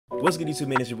What's good, YouTube,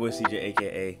 man? It's your boy CJ,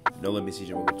 aka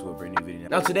Nolimitcj. Welcome to a brand new video.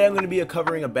 Now today I'm going to be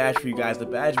covering a badge for you guys. The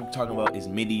badge we're talking about is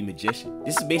Middy Magician.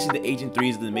 This is basically the Agent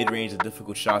 3s of the mid-range, the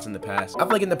difficult shots in the past. I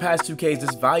feel like in the past 2Ks,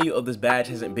 this value of this badge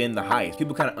hasn't been the highest.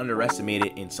 People kind of underestimate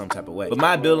it in some type of way. But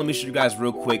my build, let me show you guys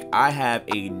real quick. I have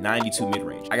a 92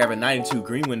 mid-range. I have a 92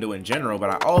 green window in general, but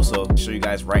I also show you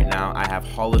guys right now, I have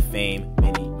Hall of Fame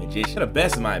Middy Magician. The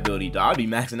best of my ability, dog. I'll be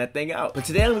maxing that thing out. But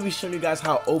today I'm going to be showing you guys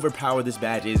how overpowered this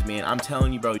badge is, man. I'm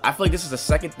telling you, bro. I feel like this is the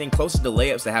second thing closest to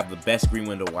layups to have the best green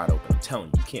window wide open. I'm telling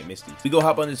you, you can't miss these. We go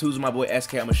hop on the twos with my boy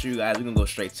SK. I'm gonna show you guys. We're gonna go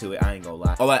straight to it. I ain't gonna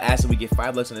lie. All I ask is we get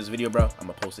 5 likes on this video, bro. I'm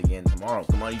gonna post again tomorrow.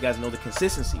 Come on, you guys know the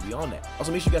consistency. We on that.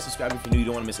 Also, make sure you guys subscribe if you're new. You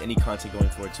don't want to miss any content going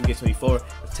forward. 2K24,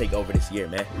 let's take over this year,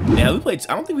 man. Yeah, we played.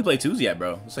 I don't think we played twos yet,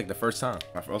 bro. It's like the first time.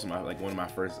 Also, like one of my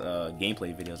first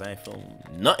gameplay videos. I ain't filming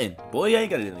nothing. Boy, I ain't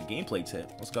got it in the gameplay tip.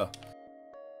 Let's go.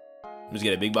 I'm just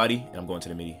get a big body and I'm going to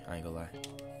the Middy. I ain't gonna lie.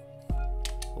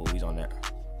 Oh, he's on that.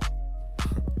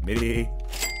 Middy.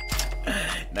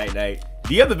 Night night.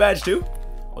 Do you have the badge too?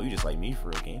 Oh, you just like me for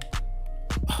a game.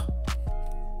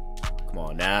 Come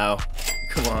on now.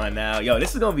 Come on now. Yo,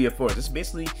 this is gonna be a force. This is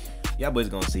basically, y'all boys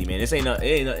gonna see, man. This ain't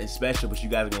nothing special, but you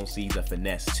guys are gonna see the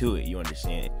finesse to it. You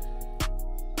understand it.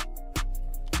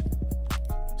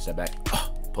 Step back.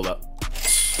 Pull up.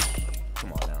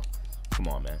 Come on now. Come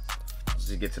on, man. Let's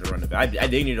just get to the run of it. I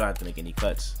didn't don't have to make any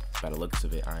cuts. By the looks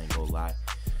of it, I ain't gonna lie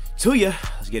to ya.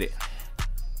 Let's get it.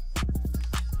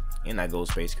 And that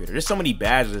goes Space Creator. There's so many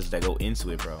badges that go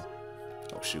into it, bro.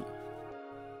 Oh shoot.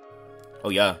 Oh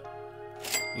yeah.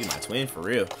 You my twin for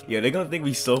real. Yeah, they're gonna think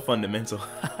we so fundamental.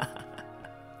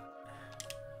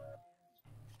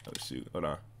 Oh shoot. Hold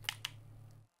on.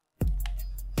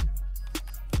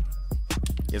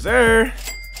 Yes, sir.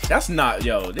 That's not,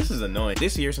 yo, this is annoying.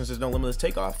 This year, since there's no limitless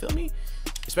takeoff, feel me?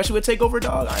 Especially with takeover,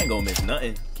 dog. I ain't gonna miss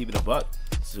nothing. Keep it a buck.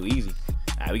 It's too easy.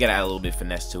 Alright, we gotta add a little bit of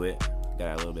finesse to it. Gotta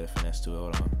add a little bit of finesse to it.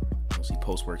 Hold on. Let's see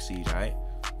post-work siege, alright?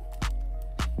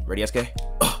 Ready, SK?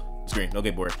 Oh, it's green. No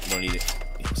get board. You don't need it. You know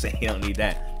what I'm saying? You don't need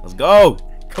that. Let's go.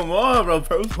 Come on, bro.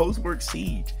 Post-work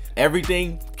siege.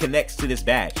 Everything connects to this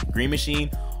badge. Green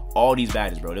machine, all these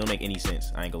badges, bro. They don't make any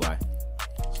sense. I ain't gonna lie.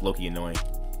 It's low-key annoying.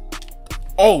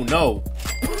 Oh, no.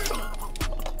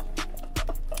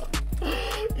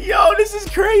 Yo, this is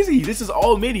crazy. This is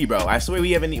all Middy, bro. I swear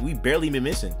we barely been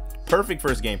missing. Perfect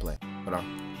first gameplay. Hold on.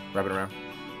 Wrap it around.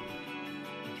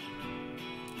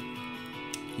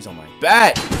 He's on my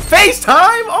back.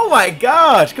 FaceTime? Oh my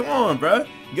gosh. Come on, bro.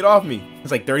 Get off me.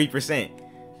 It's like 30%.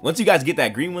 Once you guys get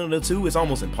that green window too, it's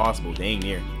almost impossible. Dang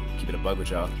near. Keep it a bug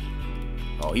with y'all.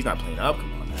 Oh, he's not playing up.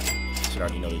 Come on, man. Should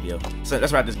already know the deal. So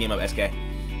let's wrap this game up, SK.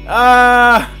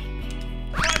 Oh!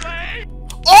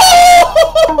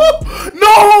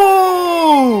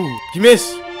 No! You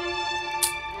miss.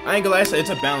 I ain't gonna lie, it's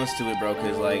a balance to it, bro,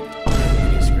 because, like, you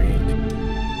get screamed.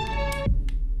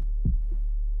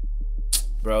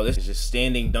 Bro, this is just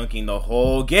standing dunking the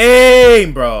whole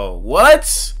game, bro.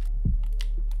 What?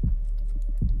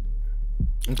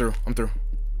 I'm through. I'm through.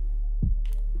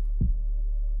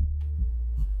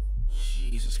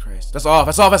 Jesus Christ. That's off.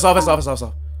 That's off. That's off. That's off. That's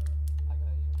off.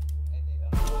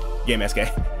 Game SK.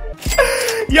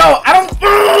 Yo, I don't.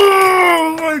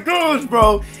 Oh my gosh,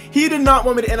 bro. He did not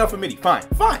want me to end up for Middy. Fine,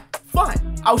 fine, fine.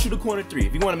 I'll shoot a corner 3.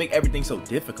 If you want to make everything so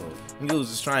difficult, he was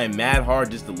just trying mad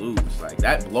hard just to lose. Like,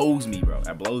 that blows me, bro.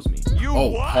 That blows me. Oh,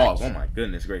 what? Pause. Oh my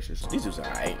goodness gracious. These dudes are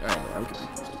alright. I don't know. We can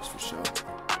beat these dudes for sure.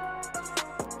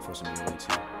 Force them in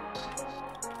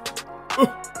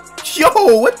too. Yo,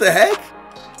 what the heck?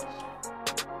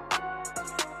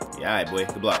 Yeah, alright, boy.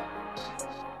 Good block.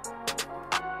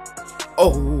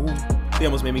 Oh, they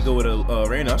almost made me go with a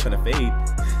Rainer. I was trying to fade.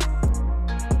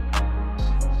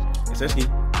 Especially,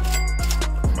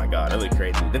 oh my god, that looked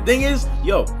crazy. The thing is,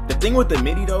 yo, the thing with the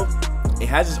Middy though, it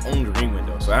has its own green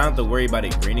window, so I don't have to worry about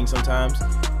it greening sometimes.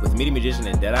 With Middy Magician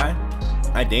and Deadeye,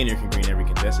 I dang near can green every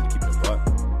contested to keep it a buck.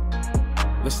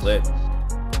 Let's slip.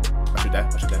 I'll shoot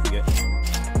that. I'll shoot that. We good.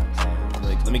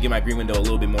 Like, let me get my green window a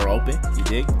little bit more open. You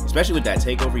dig? Especially with that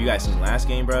takeover you guys seen last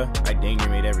game, bro. I dang near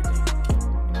made everything. You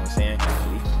know what I'm saying?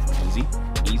 Easy,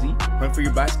 easy. Hunt for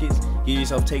your baskets. Give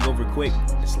yourself takeover quick.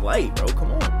 It's light, bro.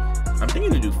 Come on. I'm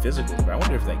thinking to do physicals, bro. I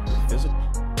wonder if like physical.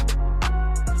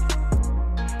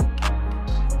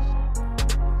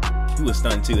 He was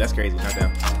stunned too. That's crazy. Knock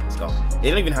down. Let's go. They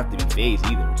don't even have to be phased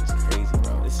either, which is crazy,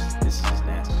 bro. This is just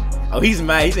nasty. Oh, he's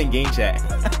mad. He's in game chat.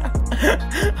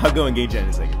 I'll go in game chat in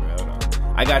a second, bro. Hold on.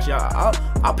 I got y'all.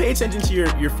 I'll pay attention to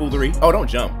your foolery. Oh, don't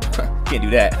jump. Can't do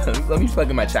that. Let me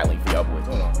plug in my chat link for y'all boys.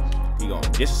 Hold on. Keep going.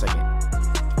 Just a second.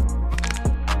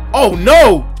 Oh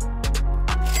no!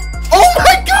 Oh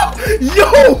my god!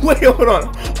 Yo, wait, hold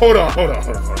on. Hold on.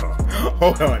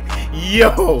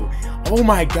 Yo. Oh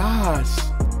my gosh.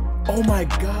 Oh my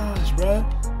gosh, bruh.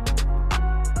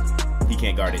 He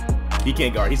can't guard it. He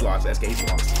can't guard. He's lost. SK, he's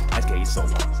lost. SK, he's so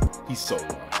lost. He's so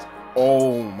lost.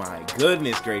 Oh my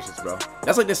goodness gracious, bro.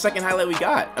 That's like the second highlight we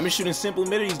got. I'm just shooting simple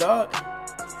middies, dog.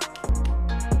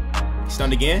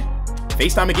 Stunned again.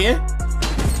 FaceTime again.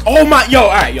 Oh my, yo, all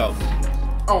right, yo.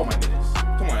 Oh my goodness.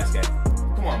 Come on, SK.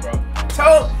 Come on, bro.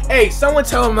 Tell, hey, someone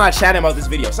tell him I'm not chatting about this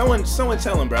video. Someone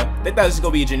tell him, bro. They thought this was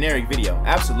gonna be a generic video.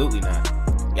 Absolutely not.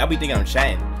 Y'all be thinking I'm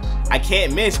chatting. I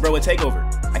can't miss, bro, with takeover.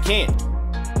 I can't.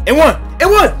 And one.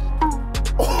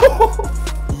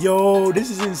 Oh, yo, this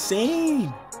is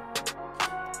insane.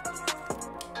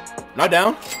 Not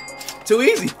down. Too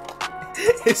easy.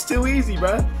 It's too easy,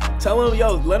 bro. Tell him,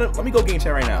 yo, let me go game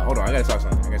chat right now. Hold on, I gotta talk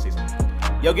something. I gotta say something.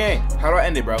 Yo, gang, how do I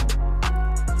end it, bro?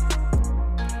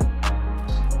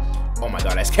 Oh my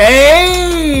god, SK!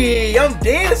 I'm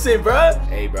dancing, bro.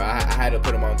 Hey, bro, I had to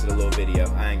put him onto the little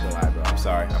video. I ain't gonna lie, bro. I'm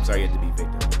sorry you had to be victim.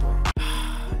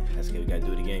 SK, we gotta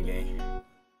do it again, gang.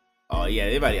 Oh yeah,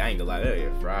 everybody, I ain't gonna lie, they're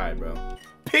getting fried, bro.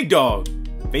 Pig dog.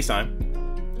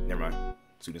 FaceTime. Never mind.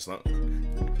 Student slump.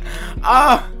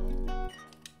 Ah.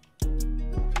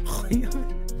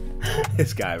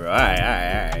 This guy, bro. All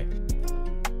right.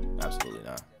 Absolutely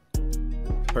not.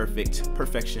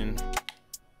 Perfection.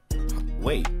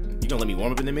 Wait, you gonna let me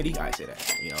warm up in the Middy? I say that.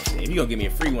 You know what I'm saying? If you gonna give me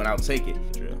a free one, I'll take it.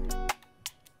 Drill.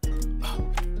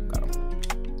 Oh, got him.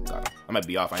 I might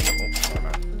be off. I ain't gonna.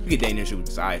 You get dang near shoot with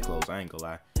his eyes closed. I ain't gonna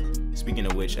lie. Speaking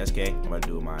of which, SK, I'm gonna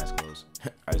do it with my eyes closed.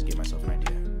 I just gave myself an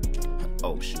idea.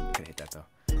 Oh shoot, I could've hit that though.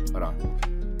 Hold on.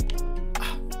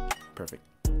 Perfect.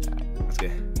 That's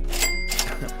good.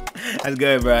 That's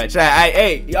good, bro.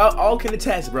 Hey, y'all all can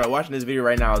attest, bro. Watching this video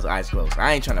right now is eyes closed.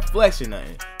 I ain't trying to flex or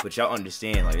nothing, but y'all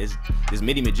understand, like this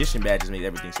Middy magician badge just made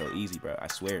everything so easy, bro. I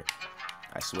swear,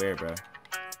 bro.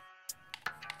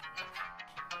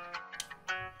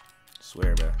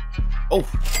 Bro. Oh,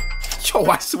 yo,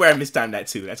 I swear I mistimed that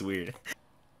too. That's weird.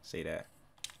 Say that.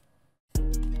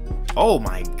 Oh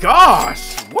my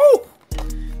gosh! Woo!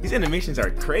 These animations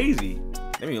are crazy.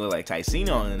 They make me look like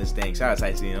Ticino in this thing. Shout out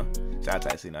Ticino. I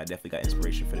definitely got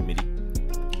inspiration for the Middy.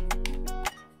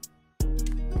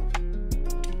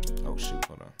 Oh shoot,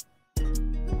 hold on.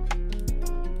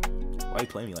 Why you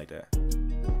playing me like that?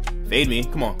 Fade me.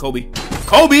 Come on, Kobe.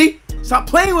 Stop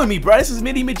playing with me, bro. This is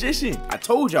Middy Magician. I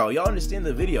told y'all. Y'all understand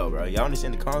the video, bro. Y'all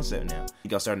understand the concept now.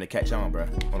 Y'all starting to catch on, bro.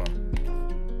 Hold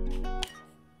on.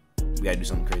 We gotta do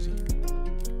something crazy. SK.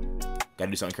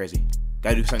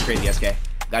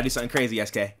 Gotta do something crazy,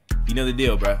 SK. You know the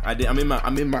deal, bro. I'm in my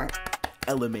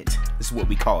element. This is what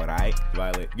we call it, alright?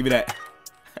 Violet. Give me that.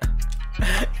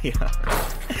 Yeah.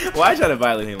 Why I try to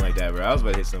violate him like that, bro? I was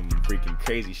about to hit some freaking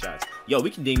crazy shots. Yo,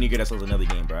 we can dang near get ourselves another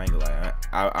game, bro. I ain't gonna lie.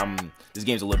 This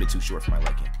game's a little bit too short for my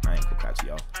liking. I ain't gonna cap to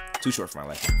y'all. Too short for my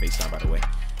liking. FaceTime, by the way.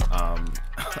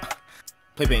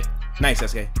 Play paint. Nice,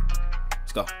 SK.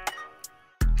 Let's go.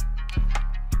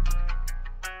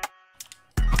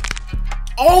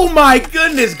 Oh my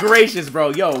goodness gracious,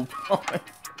 bro. Yo. I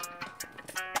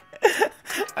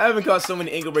haven't caught so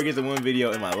many ankle breakers in one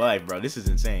video in my life, bro. This is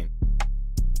insane.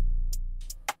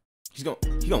 You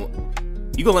gonna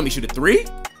let me shoot a three?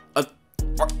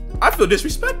 I feel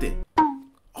disrespected.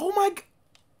 Oh my,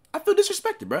 I feel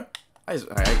disrespected, bro. I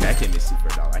can't miss super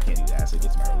dog. I can't do that. That's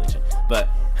against my religion. But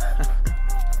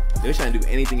they're trying to do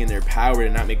anything in their power to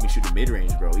not make me shoot the mid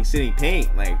range, bro. He's sitting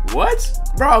paint. Like, what?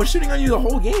 Bro, I was shooting on you the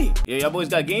whole game. Yeah, y'all boys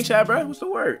got game chat, bro. What's the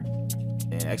word?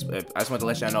 And I just want to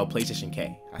let y'all know PlayStation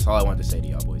K. That's all I wanted to say to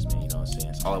y'all boys, man. You know what I'm saying?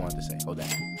 That's all I wanted to say. Hold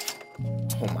that.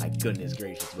 Oh my goodness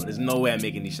gracious, bro. There's no way I'm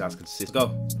making these shots consistent.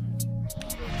 Go.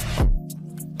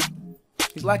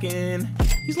 He's lacking.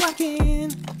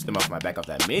 Them off my back off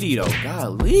that Middy though.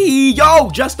 Golly. Yo,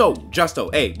 Justo.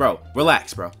 Hey, bro,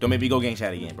 relax, bro. Don't make me go gang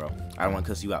chat again, bro. I don't want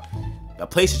to cuss you out. The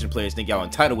PlayStation players think y'all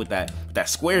entitled with that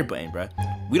square button, bro.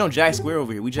 We don't jack square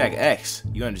over here. We jack X.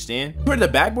 You understand? You heard the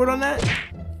backboard on that?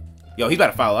 Yo, he's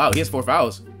about to foul out. He has 4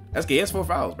 fouls. That's good. He has 4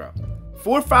 fouls, bro.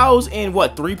 4 fouls in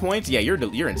what? 3 points? Yeah,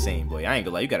 you're insane, boy. I ain't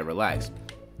gonna lie. You gotta relax.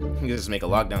 You can just make a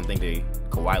lockdown thing to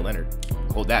Kawhi Leonard.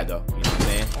 Hold that though. You know what I'm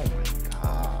saying? Oh my gosh.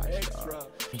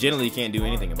 You generally can't do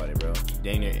anything about it, bro.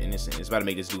 Dang near innocent. It's about to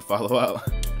make this dude follow out.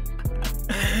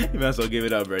 You might as well give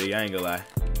it up, buddy. I ain't gonna lie.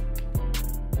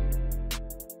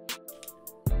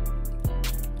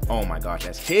 Oh my gosh,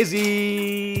 that's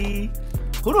Kizzy.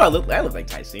 Who do I look like? I look like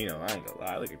Ticino. I ain't gonna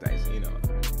lie. I look like Ticino.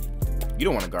 You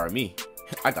don't want to guard me.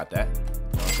 I got that.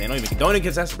 You know what I'm saying? Don't even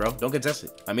contest it, bro. Don't contest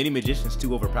it. My Middy Magician's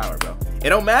too overpowered, bro. It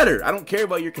don't matter. I don't care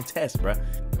about your contest, bro.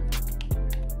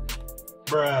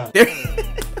 Bruh.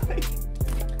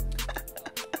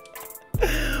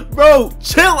 Bro,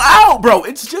 chill out, bro.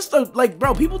 It's just a, like,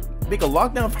 bro, people make a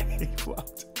lockdown.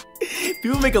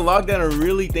 People make a lockdown and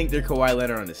really think they're Kawhi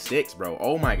Leonard on the sticks, bro.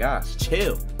 Oh my gosh,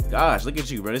 chill. Gosh, look at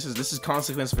you, bro. This is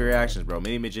consequence for your actions, bro.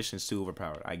 Many magicians too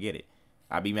overpowered. I get it.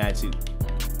 I'd be mad too.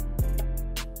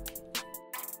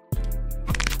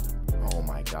 Oh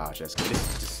my gosh, that's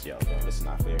good. Yo, bro, this is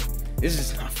not fair. This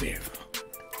is not fair, bro.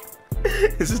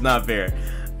 This is not fair.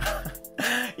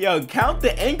 Yo, count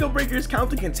the ankle breakers, count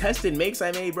the contested makes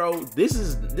I made, bro.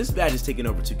 This badge is taking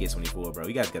over 2K24, bro.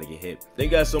 You guys gotta get hit.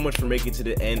 Thank you guys so much for making it to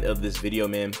the end of this video,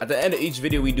 man. At the end of each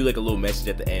video, we do like a little message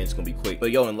at the end. It's gonna be quick. But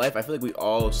yo, in life, I feel like we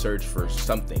all search for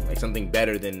something, like something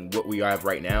better than what we have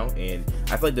right now. And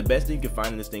I feel like the best thing you can find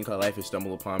in this thing called life is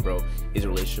stumble upon, bro, is a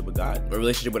relationship with God, a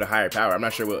relationship with a higher power. I'm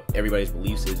not sure what everybody's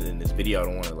beliefs is in this video. I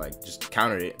don't want to like just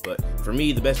counter it, but for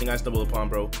me, the best thing I stumbled upon,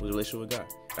 bro, was a relationship with God.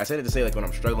 I said it to say, like, when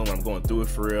I'm struggling, when I'm going through it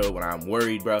for real, when I'm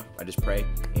worried, bro, I just pray,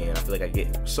 and I feel like I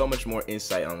get so much more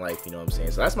insight on life, you know what I'm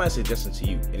saying? So that's my suggestion to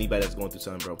you. Anybody that's going through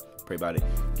something, bro, pray about it.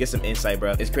 Get some insight,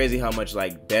 bro. It's crazy how much,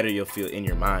 like, better you'll feel in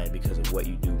your mind because of what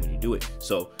you do when you do it.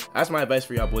 So that's my advice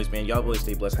for y'all boys, man. Y'all boys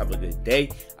stay blessed. Have a good day.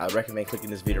 I recommend clicking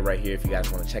this video right here if you guys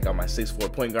want to check out my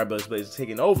 6'4" point guard, but it's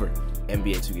taking over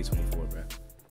NBA 2K24, bro.